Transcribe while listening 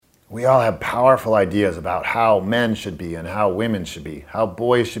We all have powerful ideas about how men should be and how women should be, how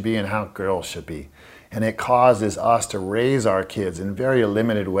boys should be and how girls should be. And it causes us to raise our kids in very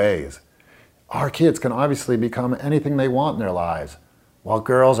limited ways. Our kids can obviously become anything they want in their lives. While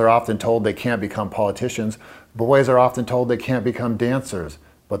girls are often told they can't become politicians, boys are often told they can't become dancers.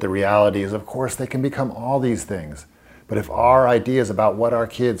 But the reality is, of course, they can become all these things. But if our ideas about what our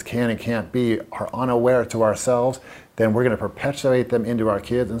kids can and can't be are unaware to ourselves, then we're going to perpetuate them into our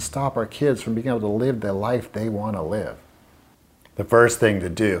kids and stop our kids from being able to live the life they want to live. The first thing to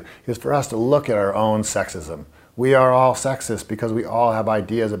do is for us to look at our own sexism. We are all sexist because we all have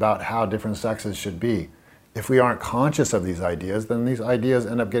ideas about how different sexes should be. If we aren't conscious of these ideas, then these ideas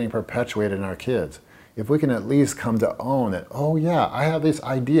end up getting perpetuated in our kids. If we can at least come to own that, oh yeah, I have this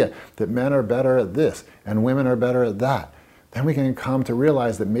idea that men are better at this and women are better at that, then we can come to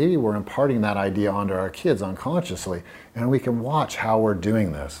realize that maybe we're imparting that idea onto our kids unconsciously, and we can watch how we're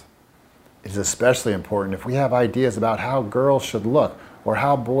doing this. It is especially important if we have ideas about how girls should look or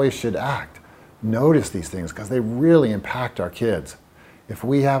how boys should act. Notice these things because they really impact our kids. If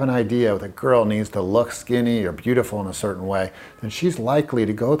we have an idea that a girl needs to look skinny or beautiful in a certain way, then she's likely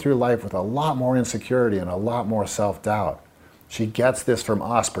to go through life with a lot more insecurity and a lot more self-doubt. She gets this from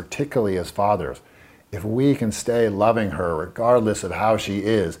us, particularly as fathers. If we can stay loving her regardless of how she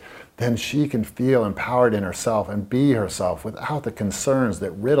is, then she can feel empowered in herself and be herself without the concerns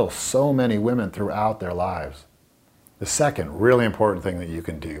that riddle so many women throughout their lives. The second really important thing that you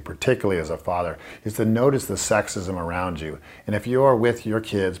can do, particularly as a father, is to notice the sexism around you. And if you're with your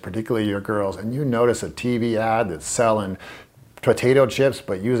kids, particularly your girls, and you notice a TV ad that's selling potato chips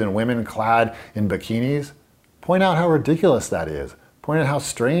but using women clad in bikinis, point out how ridiculous that is. Point out how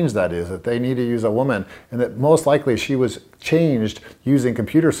strange that is that they need to use a woman and that most likely she was changed using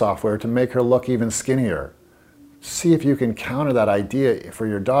computer software to make her look even skinnier. See if you can counter that idea for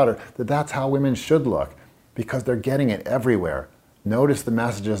your daughter that that's how women should look, because they're getting it everywhere. Notice the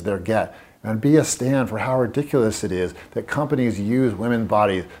messages they get and be a stand for how ridiculous it is that companies use women's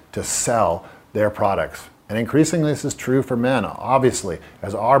bodies to sell their products. And increasingly this is true for men, obviously,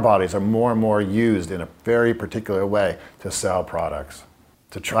 as our bodies are more and more used in a very particular way to sell products.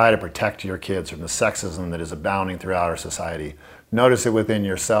 To try to protect your kids from the sexism that is abounding throughout our society, notice it within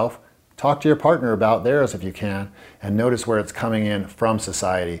yourself, talk to your partner about theirs if you can, and notice where it's coming in from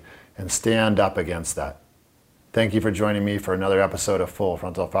society and stand up against that. Thank you for joining me for another episode of Full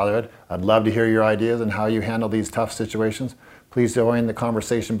Frontal Fatherhood. I'd love to hear your ideas on how you handle these tough situations. Please join the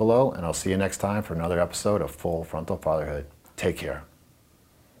conversation below, and I'll see you next time for another episode of Full Frontal Fatherhood. Take care.